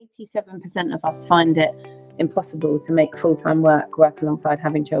87% of us find it impossible to make full-time work alongside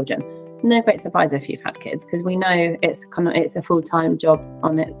having children. No great surprise if you've had kids, because we know it's a full-time job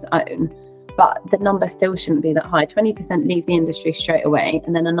on its own. But the number still shouldn't be that high. 20% leave the industry straight away,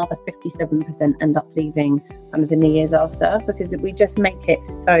 and then another 57% end up leaving kind of in the years after, because we just make it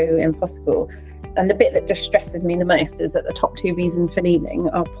so impossible. And the bit that just stresses me the most is that the top 2 reasons for leaving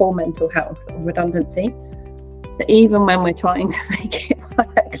are poor mental health or redundancy. So even when we're trying to make it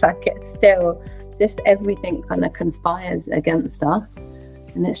work, like, it's still just everything kind of conspires against us,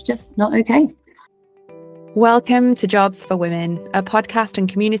 and it's just not okay. Welcome to Jobs for Women, a podcast and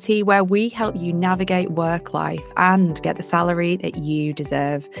community where we help you navigate work life and get the salary that you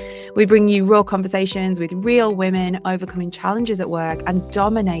deserve. We bring you raw conversations with real women overcoming challenges at work and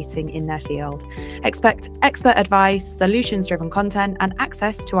dominating in their field. Expect expert advice, solutions-driven content, and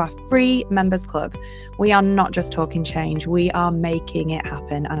access to our free members club. We are not just talking change, we are making it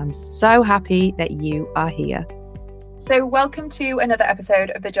happen, and I'm so happy that you are here. So welcome to another episode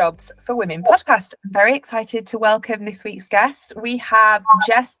of the Jobs for Women podcast. I'm very excited to welcome this week's guest. We have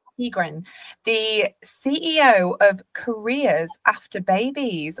Jess Heegren, the CEO of Careers After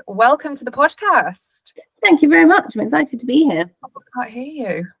Babies. Welcome to the podcast. Thank you very much. I'm excited to be here. I can't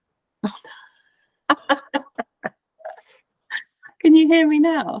hear you. Can you hear me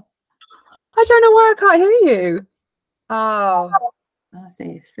now? I don't know why I can't hear you. Oh. I see.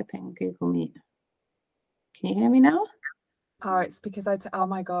 It's flipping Google Meet. Can you hear me now? Oh, it's because oh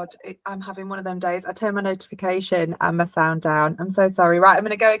my God, I'm having one of them days. I turn my notification and my sound down. I'm so sorry. Right, I'm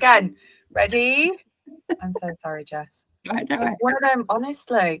going to go again. Ready? I'm so sorry, Jess. Right. It's one of them,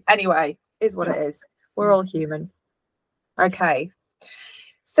 honestly. Anyway, is what it is. We're all human. Okay.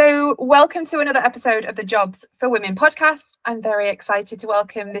 So welcome to another episode of the Jobs for Women podcast. I'm very excited to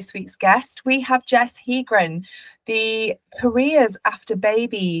welcome this week's guest. We have Jess Heegren, the Careers After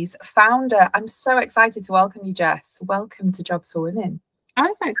Babies founder. I'm so excited to welcome you, Jess. Welcome to Jobs for Women.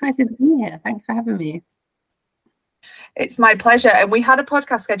 I'm so excited to be here. Thanks for having me. It's my pleasure. And we had a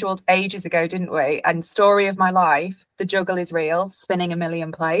podcast scheduled ages ago, didn't we? And story of my life, the juggle is real, spinning a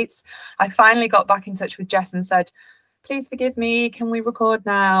million plates. I finally got back in touch with Jess and said, please forgive me, can we record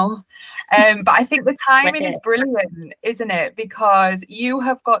now? But I think the timing is brilliant, isn't it? Because you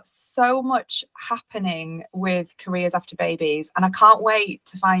have got so much happening with Careers After Babies, and I can't wait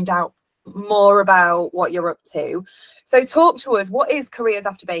to find out more about what you're up to. So talk to us, what is Careers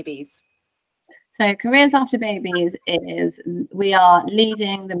After Babies? So Careers After Babies we are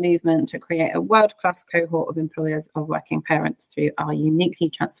leading the movement to create a world-class cohort of employers of working parents through our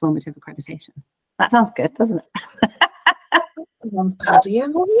uniquely transformative accreditation. That sounds good, doesn't it? Sounds bloody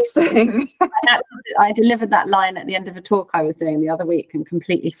amazing. I delivered that line at the end of a talk I was doing the other week and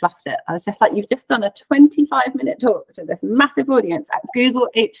completely fluffed it. I was just like, you've just done a 25-minute talk to this massive audience at Google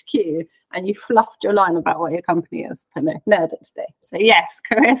HQ and you fluffed your line about what your company is. I know, nailed it today. So yes,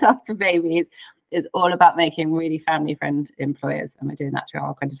 Careers After Babies is all about making really family-friend employers, and we're doing that through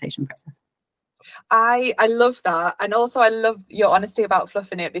our accreditation process. I love that, and also I love your honesty about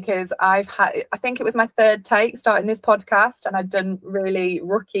fluffing it, because I think it was my third take starting this podcast, and I'd done really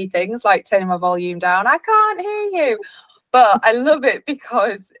rookie things like turning my volume down. I can't hear you, but I love it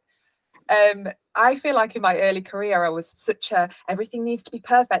because I feel like in my early career I was such a everything needs to be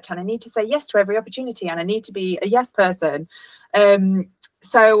perfect, and I need to say yes to every opportunity, and I need to be a yes person.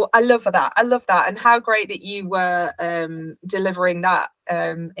 So I love that. And how great that you were delivering that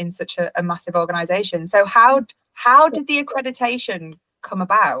in such a massive organization. So how did the accreditation come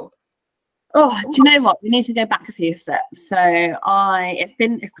about? Oh, do you know what? We need to go back a few steps. So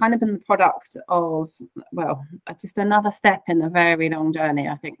it's kind of been the product of, well, just another step in a very long journey,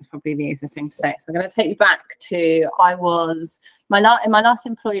 I think is probably the easiest thing to say. So I'm going to take you back to, in my last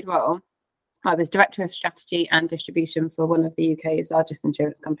employed role, I was Director of Strategy and Distribution for one of the UK's largest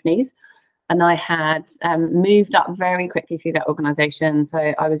insurance companies. And I had moved up very quickly through that organisation.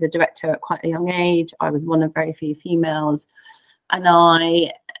 So I was a director at quite a young age. I was one of very few females. And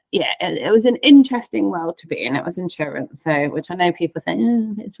it was an interesting world to be in. It was insurance, so which I know people say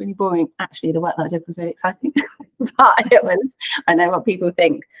it's really boring. Actually, the work that I did was very exciting, but I know what people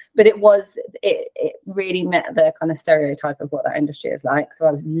think, but it really met the kind of stereotype of what that industry is like. So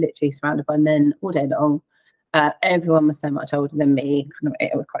I was literally surrounded by men all day long. Everyone was so much older than me.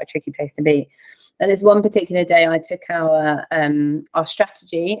 It was quite a tricky place to be. And this one particular day, I took our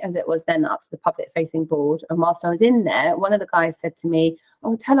strategy, as it was then, up to the public-facing board. And whilst I was in there, one of the guys said to me,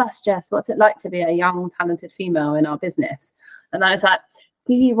 "Oh, tell us, Jess, what's it like to be a young, talented female in our business?" And I was like,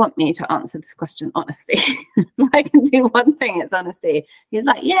 "Do you want me to answer this question honestly? I can do one thing, it's honesty." He's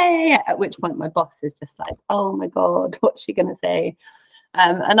like, yeah. At which point my boss is just like, "Oh my God, what's she going to say?"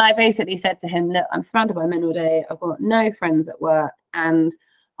 And I basically said to him, look, I'm surrounded by men all day. I've got no friends at work, and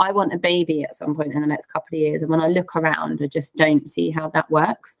I want a baby at some point in the next couple of years. And when I look around, I just don't see how that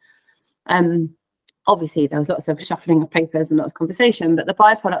works. Obviously, there was lots of shuffling of papers and lots of conversation, but the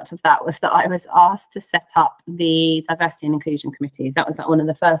byproduct of that was that I was asked to set up the diversity and inclusion committees. That was like one of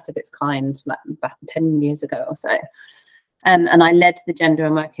the first of its kind, like back 10 years ago or so. And I led the gender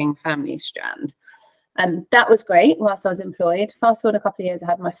and working family strand. And that was great whilst I was employed. Fast forward a couple of years, I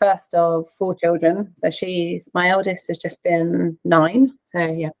had my first of 4 children. So my eldest has just been 9. So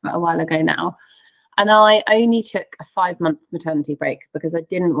yeah, about a while ago now. And I only took a 5-month maternity break because I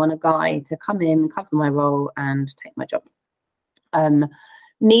didn't want a guy to come in, cover my role and take my job.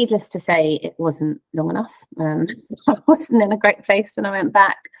 Needless to say, it wasn't long enough. I wasn't in a great place when I went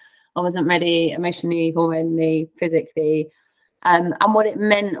back. I wasn't ready emotionally, hormonally, physically. And what it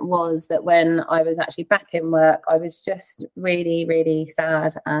meant was that when I was actually back in work, I was just really, really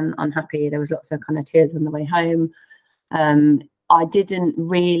sad and unhappy. There was lots of kind of tears on the way home. I didn't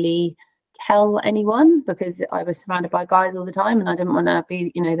really tell anyone because I was surrounded by guys all the time, and I didn't want to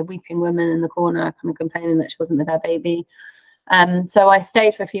be, the weeping woman in the corner kind of complaining that she wasn't with her baby. So I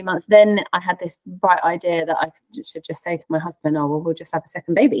stayed for a few months. Then I had this bright idea that I should just say to my husband, oh, well, we'll just have a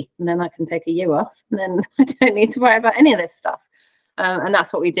second baby and then I can take a year off and then I don't need to worry about any of this stuff. And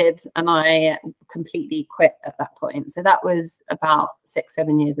that's what we did. And I completely quit at that point. So that was about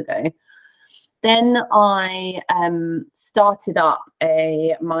 6-7 years ago. Then I started up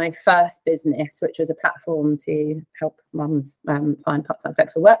my first business, which was a platform to help mums find part-time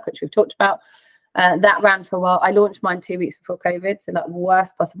flexible work, which we've talked about. That ran for a while. I launched mine 2 weeks before COVID, so like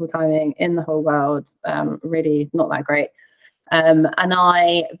worst possible timing in the whole world. Really not that great. And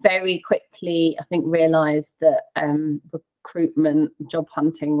I very quickly, I think, realised that recruitment, job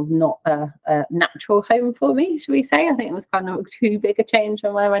hunting was not a natural home for me, should we say. I think it was kind of too big a change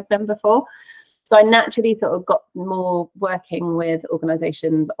from where I'd been before. So I naturally sort of got more working with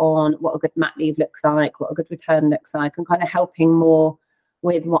organisations on what a good mat leave looks like, what a good return looks like, and kind of helping more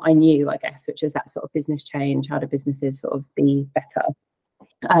with what I knew, I guess, which is that sort of business change, how do businesses sort of be better.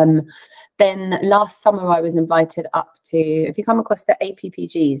 Then last summer I was invited up to, if you come across the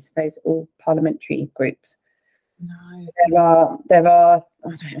APPGs, those all parliamentary groups. No. There are, I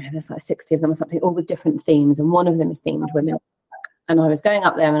don't know, there's like 60 of them or something, all with different themes, and one of them is themed women. And I was going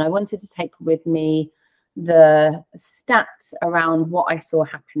up there and I wanted to take with me the stats around what I saw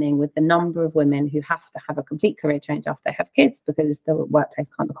happening with the number of women who have to have a complete career change after they have kids because the workplace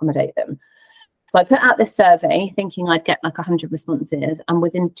can't accommodate them. So I put out this survey thinking I'd get like 100 responses, and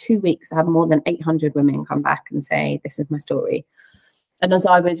within 2 weeks I had more than 800 women come back and say, this is my story. And as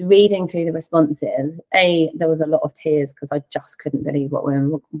I was reading through the responses, there was a lot of tears because I just couldn't believe what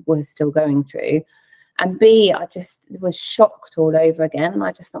women were still going through. And B, I just was shocked all over again.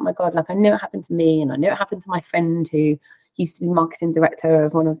 I just thought, my God, like I knew it happened to me, and I knew it happened to my friend who used to be marketing director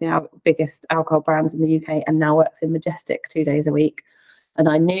of one of the biggest alcohol brands in the UK and now works in Majestic 2 days a week. And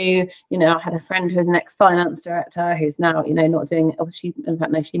I knew, I had a friend who was an ex-finance director who's now, not doing, she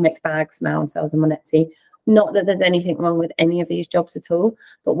makes bags now and sells them on Etsy. Not that there's anything wrong with any of these jobs at all,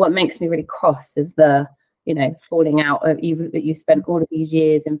 but what makes me really cross is the, falling out of you spent all of these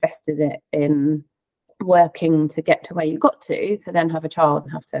years invested it in working to get to where you got to then have a child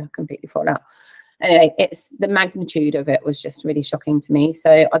and have to completely fall out. Anyway, it's the magnitude of it was just really shocking to me.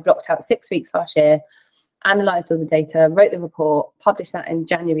 So I blocked out 6 weeks last year, analysed all the data, wrote the report, published that in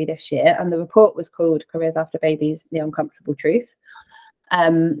January this year, and the report was called Careers After Babies, The Uncomfortable Truth.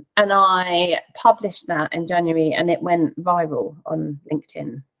 And I published that in January and it went viral on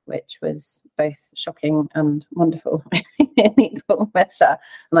LinkedIn, which was both shocking and wonderful in equal measure.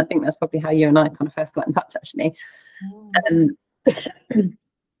 And I think that's probably how you and I kind of first got in touch, actually.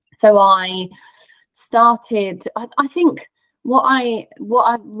 So I started, I think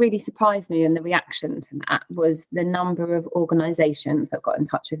what really surprised me in the reaction to that was the number of organisations that got in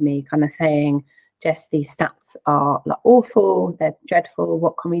touch with me kind of saying, Jess, these stats are like awful, they're dreadful,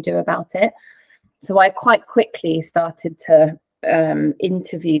 what can we do about it? So I quite quickly started to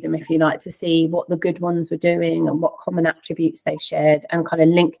interview them, if you like, to see what the good ones were doing and what common attributes they shared, and kind of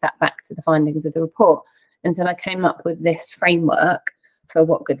link that back to the findings of the report until I came up with this framework for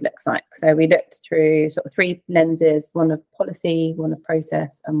what good looks like. So we looked through sort of 3 lenses, one of policy, one of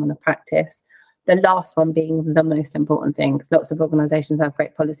process, and one of practice. The last one being the most important thing, because lots of organisations have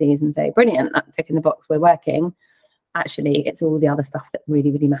great policies and say, brilliant, that tick in the box, we're working. Actually, it's all the other stuff that really,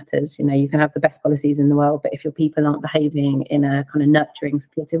 really matters. You can have the best policies in the world, but if your people aren't behaving in a kind of nurturing,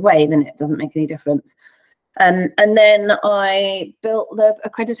 supportive way, then it doesn't make any difference. And then I built the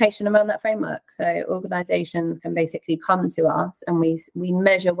accreditation around that framework. So organisations can basically come to us and we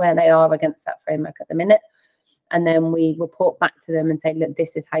measure where they are against that framework at the minute. And then we report back to them and say, look,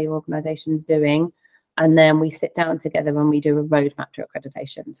 this is how your organisation is doing. And then we sit down together and we do a roadmap to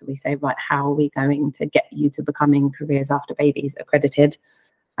accreditation. So we say, right, how are we going to get you to becoming Careers After Babies accredited?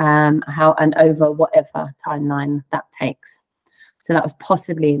 How and over whatever timeline that takes. So that was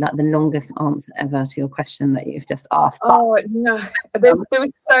possibly like the longest answer ever to your question that you've just asked. Oh no, there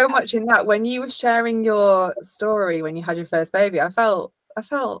was so much in that. When you were sharing your story when you had your first baby, I felt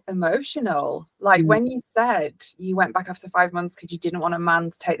emotional. Like when you said you went back after 5 months because you didn't want a man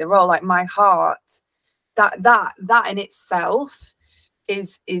to take the role, like my heart, that in itself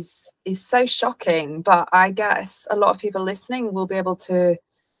is so shocking. But I guess a lot of people listening will be able to,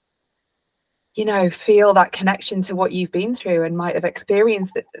 you know, feel that connection to what you've been through and might have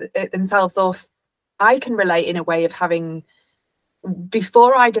experienced it themselves. Or I can relate in a way of having,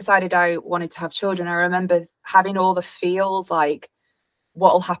 before I decided I wanted to have children, I remember having all the feels like,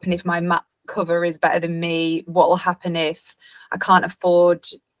 what will happen if my mat cover is better than me? What will happen if I can't afford,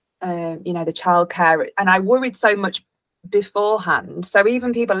 you know, the childcare? And I worried so much beforehand. So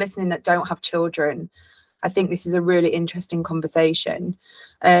even people listening that don't have children, I think this is a really interesting conversation.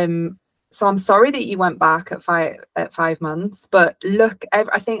 So I'm sorry that you went back at 5 months, but look,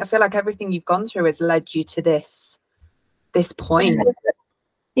 I feel like everything you've gone through has led you to this point.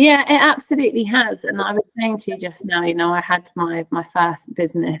 Yeah, it absolutely has. And I was saying to you just now, you know, I had my first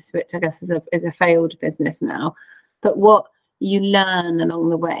business, which I guess is a failed business now. But what you learn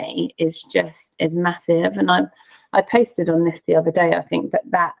along the way is massive. And I posted on this the other day. I think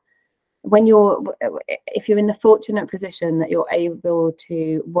that if you're in the fortunate position that you're able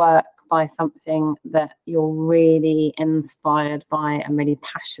to work by something that you're really inspired by and really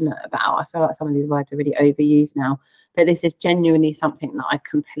passionate about. I feel like some of these words are really overused now, but this is genuinely something that I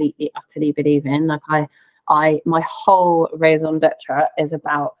completely, utterly believe in. Like my whole raison d'etre is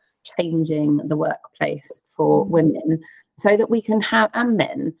about changing the workplace for women so that we can have, and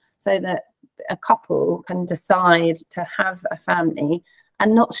men, so that a couple can decide to have a family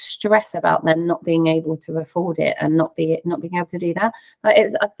and not stress about them not being able to afford it and not being able to do that. Like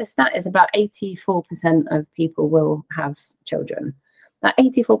the stat is about 84% of people will have children. That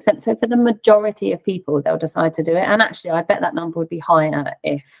 84%. So for the majority of people, they'll decide to do it. And actually, I bet that number would be higher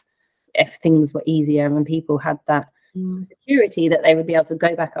if things were easier and people had that security that they would be able to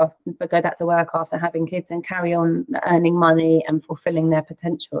go back to work after having kids and carry on earning money and fulfilling their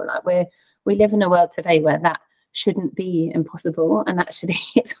potential. Like we live in a world today where that shouldn't be impossible, and actually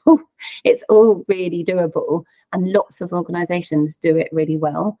it's all really doable, and lots of organizations do it really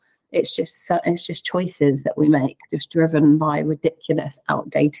well. It's just choices that we make, just driven by ridiculous,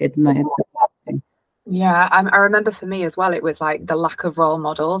 outdated modes of thinking. Yeah, I remember for me as well, it was like the lack of role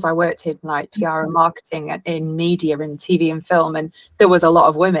models. I worked in like PR and marketing and in media and TV and film, and there was a lot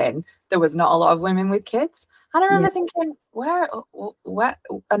of women. There was not a lot of women with kids. And I remember thinking, where,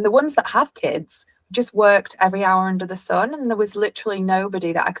 and the ones that had kids just worked every hour under the sun, and there was literally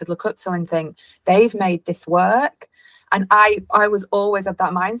nobody that I could look up to and think they've made this work. And I was always of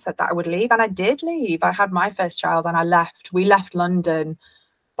that mindset that I would leave, and I did leave. I had my first child and I left. We left London,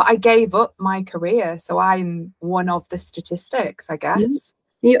 but I gave up my career. So I'm one of the statistics, I guess.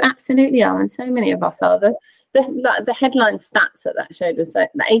 You absolutely are, and so many of us are. The headline stats that showed was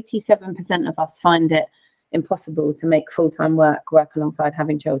that 87% of us find it impossible to make full-time work alongside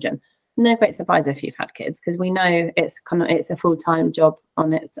having children. No great surprise if you've had kids, because we know it's a full-time job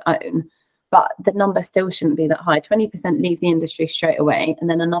on its own, but the number still shouldn't be that high. 20% leave the industry straight away, and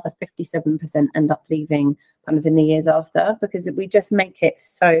then another 57% end up leaving kind of in the years after, because we just make it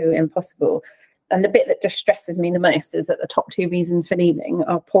so impossible. And the bit that just stresses me the most is that the top 2 reasons for leaving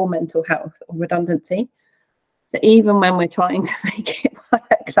are poor mental health or redundancy. So even when we're trying to make it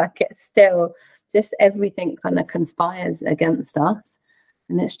work, like it's still just everything kind of conspires against us.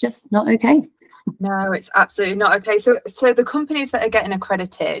 And it's just not okay. No, it's absolutely not okay. So the companies that are getting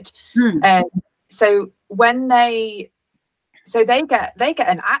accredited, so when they get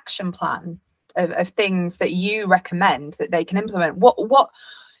an action plan of things that you recommend that they can implement. What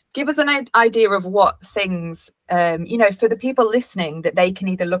give us an idea of what things, you know, for the people listening, that they can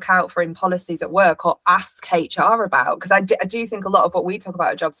either look out for in policies at work or ask HR about? Because I do think a lot of what we talk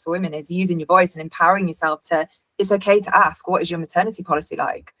about at Jobs for Women is using your voice and empowering yourself to. It's okay to ask, what is your maternity policy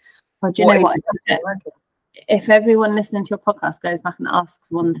like? Well, do you know what? If everyone listening to your podcast goes back and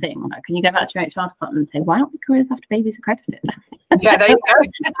asks one thing, like, can you go back to your HR department and say, why aren't we Careers After Babies accredited? Yeah, there you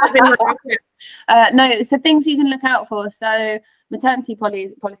go. No, so things you can look out for. So maternity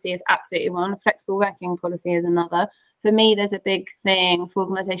policy is absolutely one. Flexible working policy is another. For me, there's a big thing for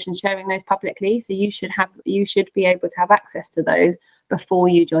organisations sharing those publicly. So you should be able to have access to those before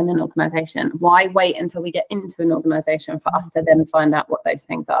you join an organisation. Why wait until we get into an organisation for us to then find out what those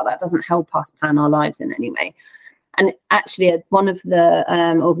things are? That doesn't help us plan our lives in any way. And actually, one of the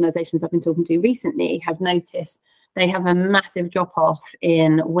organisations I've been talking to recently have noticed they have a massive drop-off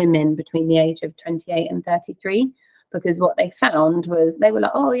in women between the age of 28 and 33. Because what they found was they were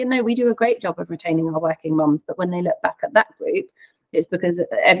like, oh, we do a great job of retaining our working mums. But when they look back at that group, it's because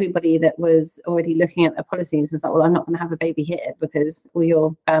everybody that was already looking at the policies was like, well, I'm not going to have a baby here because all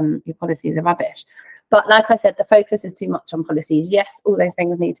your policies are rubbish. But like I said, the focus is too much on policies. Yes, all those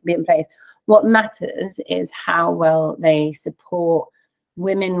things need to be in place. What matters is how well they support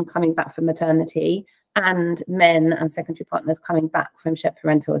women coming back from maternity and men and secondary partners coming back from shared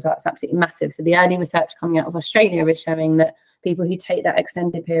parental as well. It's absolutely massive. So the early research coming out of Australia is showing that people who take that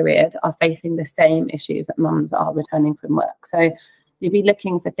extended period are facing the same issues that mums are returning from work. So you'd be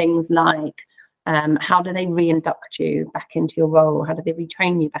looking for things like how do they reinduct you back into your role? How do they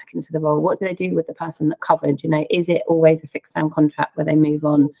retrain you back into the role? What do they do with the person that covered? Is it always a fixed term contract where they move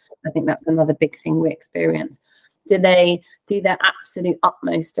on? I think that's another big thing we experience. Do they do their absolute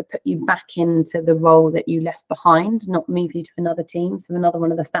utmost to put you back into the role that you left behind, not move you to another team? So another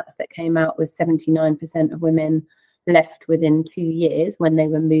one of the stats that came out was 79% of women left within 2 years when they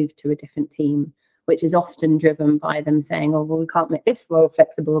were moved to a different team, which is often driven by them saying, oh, well, we can't make this role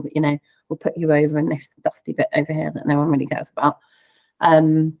flexible, but, we'll put you over in this dusty bit over here that no one really cares about.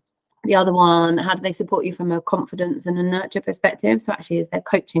 The other one, how do they support you from a confidence and a nurture perspective? So actually, is there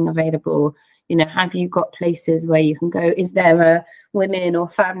coaching available? Have you got places where you can go? Is there a women or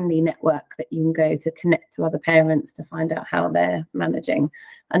family network that you can go to connect to other parents to find out how they're managing?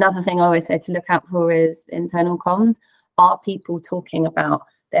 Another thing I always say to look out for is internal comms. Are people talking about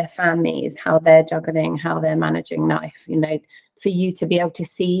their families, how they're juggling, how they're managing life? For you to be able to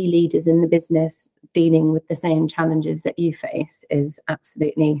see leaders in the business dealing with the same challenges that you face is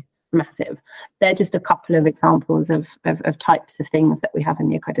absolutely massive. They're just a couple of examples of types of things that we have in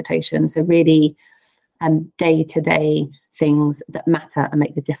the accreditation. So really day-to-day things that matter and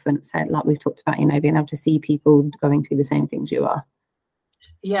make the difference. So like we've talked about, being able to see people going through the same things you are.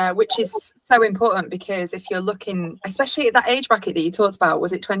 Yeah, which is so important, because if you're looking, especially at that age bracket that you talked about,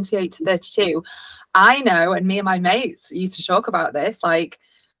 was it 28 to 32? I know, and me and my mates used to talk about this, like,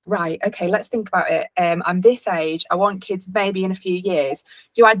 right, okay, let's think about it. I'm this age, I want kids maybe in a few years.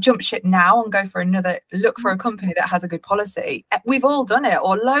 Do I jump ship now and go for look for a company that has a good policy? We've all done it,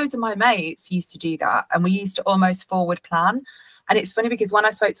 or loads of my mates used to do that, and we used to almost forward plan. And it's funny because when I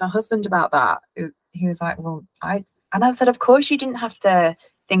spoke to my husband about that, he was like, well, I said, of course you didn't have to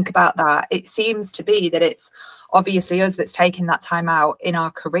think about that. It seems to be that it's obviously us that's taking that time out in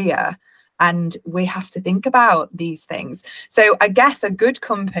our career, and we have to think about these things. So I guess a good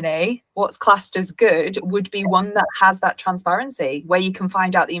company, what's classed as good, would be one that has that transparency where you can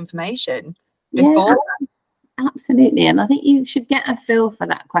find out the information before. Yeah, absolutely. And I think you should get a feel for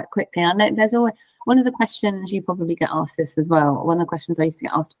that quite quickly. I know there's always one of the questions you probably get asked this as well. One of the questions I used to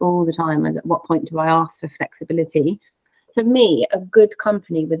get asked all the time is, at what point do I ask for flexibility? For me, a good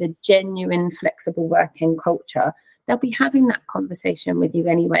company with a genuine flexible working culture, they'll be having that conversation with you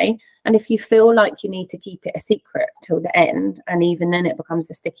anyway. And if you feel like you need to keep it a secret till the end, and even then it becomes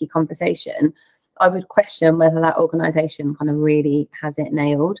a sticky conversation, I would question whether that organisation kind of really has it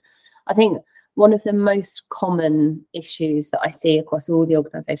nailed. I think one of the most common issues that I see across all the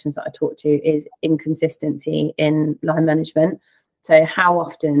organisations that I talk to is inconsistency in line management. So how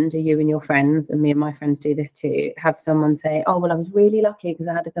often do you and your friends, and me and my friends do this too, have someone say, oh, well, I was really lucky because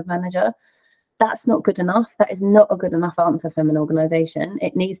I had a good manager? That's not good enough. That is not a good enough answer from an organisation.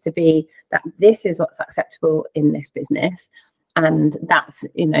 It needs to be that this is what's acceptable in this business. And that's,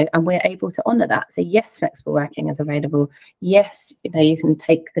 and we're able to honour that. So yes, flexible working is available. Yes, you can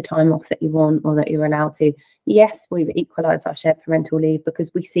take the time off that you want or that you're allowed to. Yes, we've equalised our shared parental leave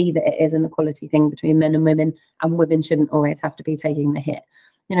because we see that it is an equality thing between men and women shouldn't always have to be taking the hit.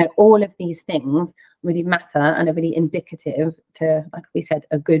 All of these things really matter and are really indicative to, like we said,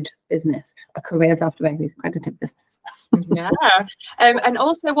 a good business, a careers after babies accredited business. Yeah. And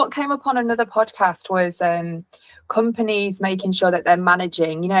also what came up on another podcast was companies making sure that they're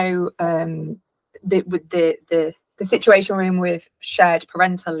managing, the situation we're in with shared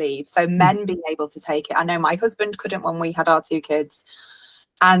parental leave. So men being able to take it. I know my husband couldn't when we had our 2 kids.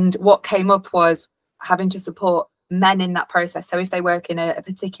 And what came up was having to support men in that process. So if they work in a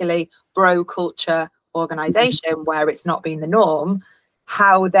particularly bro culture organization where it's not been the norm,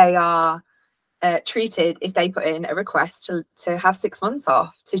 how they are treated if they put in a request to have 6 months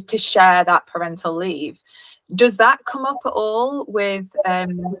off, to share that parental leave. Does that come up at all with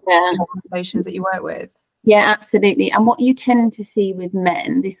organisations that you work with? Yeah, absolutely. And what you tend to see with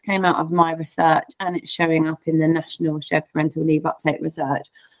men, this came out of my research and it's showing up in the National Shared Parental Leave Uptake research,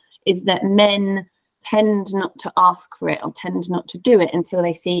 is that men tend not to ask for it or tend not to do it until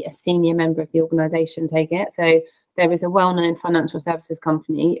they see a senior member of the organisation take it. So there is a well-known financial services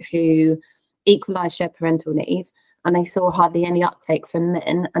company who equalised shared parental leave, and they saw hardly any uptake from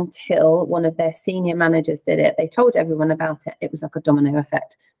men until one of their senior managers did it. They told everyone about it. It was like a domino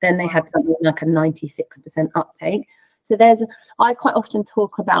effect. Then they had something like a 96% uptake. So I quite often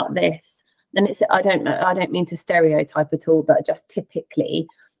talk about this, and I don't mean to stereotype at all, but just typically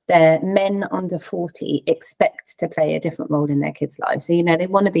the men under 40 expect to play a different role in their kids' lives. So, they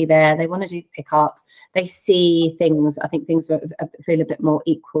want to be there, they want to do pickups, they see things, I think things feel a bit more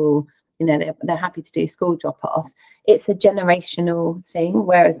equal. They're happy to do school drop-offs. It's a generational thing,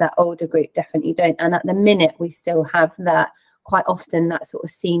 whereas that older group definitely don't. And at the minute, we still have that, quite often that sort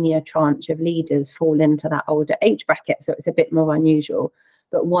of senior tranche of leaders fall into that older age bracket. So it's a bit more unusual.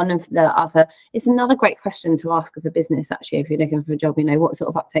 But it's another great question to ask of a business, actually, if you're looking for a job, what sort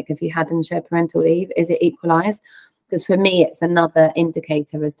of uptake have you had in shared parental leave? Is it equalised? Because for me, it's another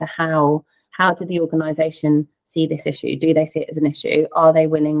indicator as to how did the organisation see this issue? Do they see it as an issue? Are they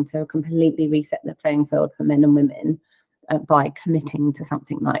willing to completely reset the playing field for men and women by committing to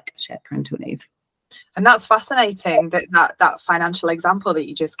something like shared parental leave? And that's fascinating, that financial example that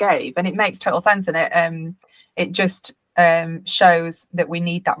you just gave, and it makes total sense. And it just shows that we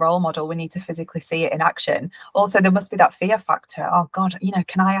need that role model. We need to physically see it in action. Also, there must be that fear factor. Oh God,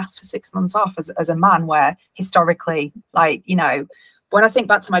 can I ask for 6 months off as a man? Where historically, when I think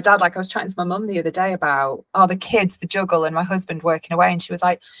back to my dad, like I was chatting to my mum the other day about, the kids, the juggle, and my husband working away. And she was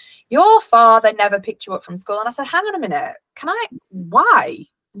like, your father never picked you up from school. And I said, hang on a minute, why?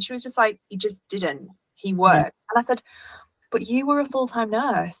 And she was just like, he just didn't. He worked. Yeah. And I said, but you were a full-time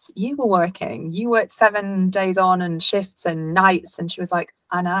nurse. You were working. You worked 7 days on and shifts and nights. And she was like,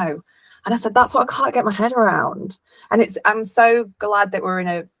 I know. And I said, that's what I can't get my head around. And I'm so glad that we're in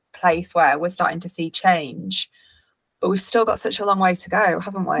a place where we're starting to see change. But we've still got such a long way to go,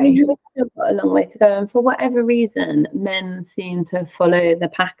 haven't we? We've still got a long way to go. And for whatever reason, men seem to follow the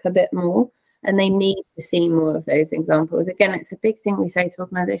pack a bit more, and they need to see more of those examples. Again, it's a big thing we say to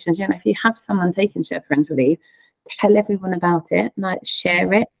organisations, if you have someone taking shared parental leave, tell everyone about it,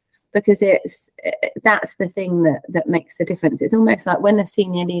 share it, because that's the thing that makes the difference. It's almost like when a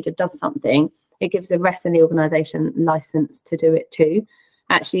senior leader does something, it gives the rest of the organisation license to do it too.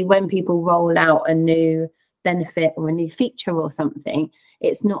 Actually, when people roll out a new benefit or a new feature or something,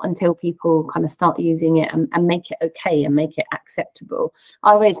 it's not until people kind of start using it and make it okay and make it acceptable.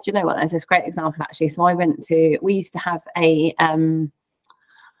 Do you know what, there's this great example actually. So we used to have a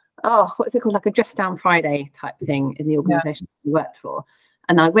what's it called, like a dress down Friday type thing in the organisation we worked for.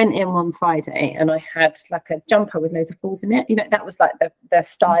 And I went in one Friday and I had like a jumper with loads of balls in it. That was like the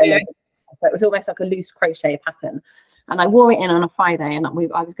style. Yeah. It was almost like a loose crochet pattern. And I wore it in on a Friday, and I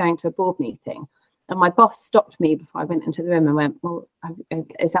was going to a board meeting. And my boss stopped me before I went into the room and went, well,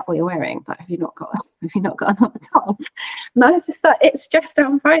 is that what you're wearing? Like, have you not got another top? And I was just like, it's dress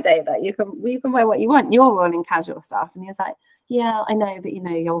down Friday. Like, you can wear what you want. You're wearing casual stuff. And he was like, yeah, I know, but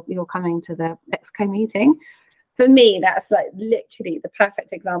you're coming to the ExCo meeting. For me, that's like literally the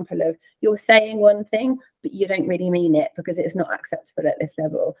perfect example of you're saying one thing, but you don't really mean it because it's not acceptable at this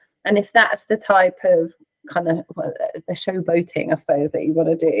level. And if that's the type of kind of the showboating, I suppose, that you want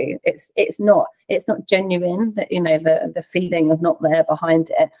to do, it's not genuine, that the feeling is not there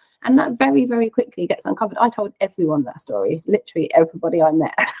behind it, and that very, very quickly gets uncovered. I told everyone that story, literally everybody I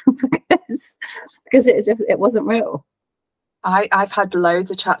met, because it wasn't real. I've had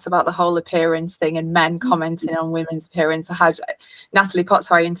loads of chats about the whole appearance thing and men commenting on women's appearance. I had Natalie Potts,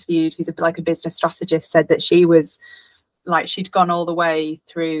 who I interviewed, who's a business strategist, said that she was like, she'd gone all the way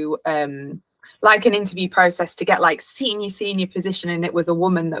through like an interview process to get like senior position, and it was a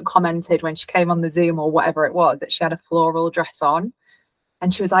woman that commented when she came on the Zoom or whatever it was that she had a floral dress on.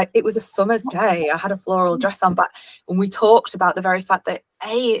 And she was like, it was a summer's day, I had a floral dress on. But when we talked about the very fact that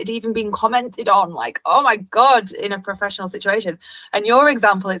it had even been commented on, like, oh my God, in a professional situation. And your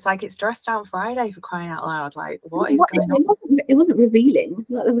example, it's like, it's dress down Friday, for crying out loud. Like, what is going on? It wasn't revealing.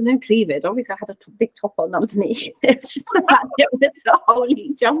 There was no cleavage. Obviously, I had a big top on underneath. It was just the fact that it was a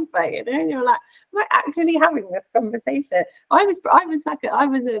holy jumper, And you're like, we're actually having this conversation. I was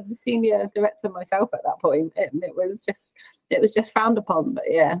a senior director myself at that point, and it was just frowned upon. But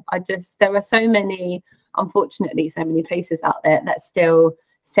yeah, there are so many, unfortunately, so many places out there that still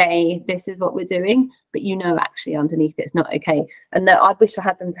say this is what we're doing, but actually underneath it's not okay. And I wish I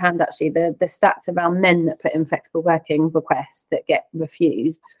had them to hand, actually, the stats around men that put in flexible working requests that get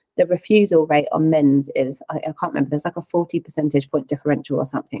refused. The refusal rate on men's is, I can't remember, there's like a 40 percentage point differential or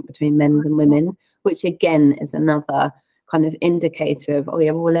something between men's and women, which again is another kind of indicator of,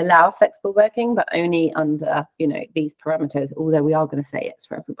 we'll allow flexible working, but only under, these parameters, although we are going to say it's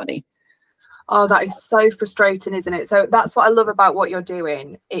for everybody. Oh, that is so frustrating, isn't it? So that's what I love about what you're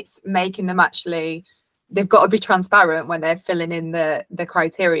doing. It's making them actually, they've got to be transparent when they're filling in the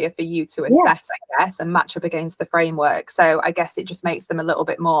criteria for you to assess, I guess, and match up against the framework. So I guess it just makes them a little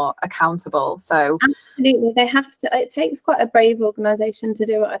bit more accountable. So absolutely, they have to. It takes quite a brave organisation to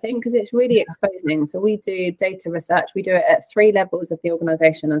do it, I think, because it's really exposing. So we do data research. We do it at 3 levels of the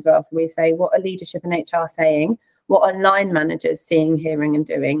organisation as well. So we say, what are leadership and HR saying? What are line managers seeing, hearing and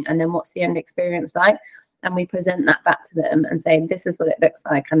doing? And then what's the end experience like? And we present that back to them and say, this is what it looks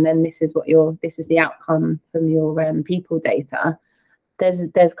like, and then this is the outcome from your people data. There's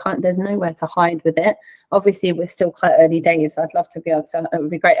nowhere to hide with it. Obviously, we're still quite early days. I'd love to be able to. It would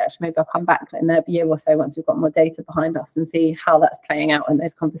be great, actually. Maybe I'll come back in a year or so once we've got more data behind us and see how that's playing out in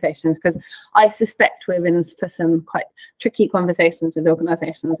those conversations. Because I suspect we're in for some quite tricky conversations with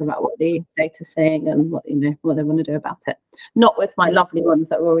organisations about what the data's saying and what they want to do about it. Not with my lovely ones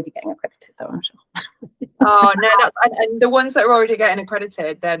that are already getting accredited, though, I'm sure. Oh no, and the ones that are already getting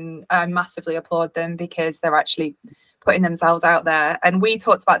accredited, then I massively applaud them, because they're actually putting themselves out there. And we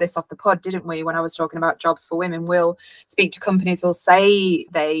talked about this off the pod, didn't we, when I was talking about Jobs for Women? We'll speak to companies who'll say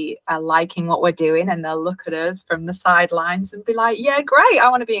they are liking what we're doing, and they'll look at us from the sidelines and be like, yeah, great, I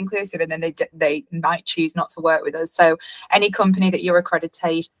want to be inclusive, and then they might choose not to work with us. So any company that you're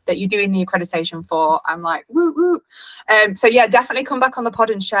doing the accreditation for, I'm like, woo woo. So yeah, definitely come back on the pod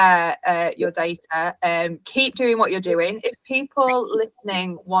and share your data. Keep doing what you're doing. If people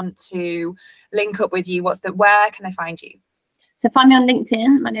listening want to link up with you, where can they find you? So find me on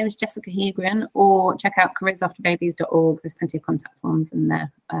LinkedIn. My name is Jessica Heagren, or check out careersafterbabies.org. There's plenty of contact forms in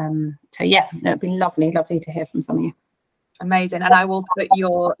there. So yeah, it'd be lovely to hear from some of you. Amazing. And I will put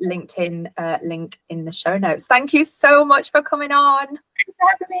your LinkedIn link in the show notes. Thank you so much for coming on. Thanks for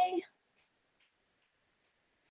having me.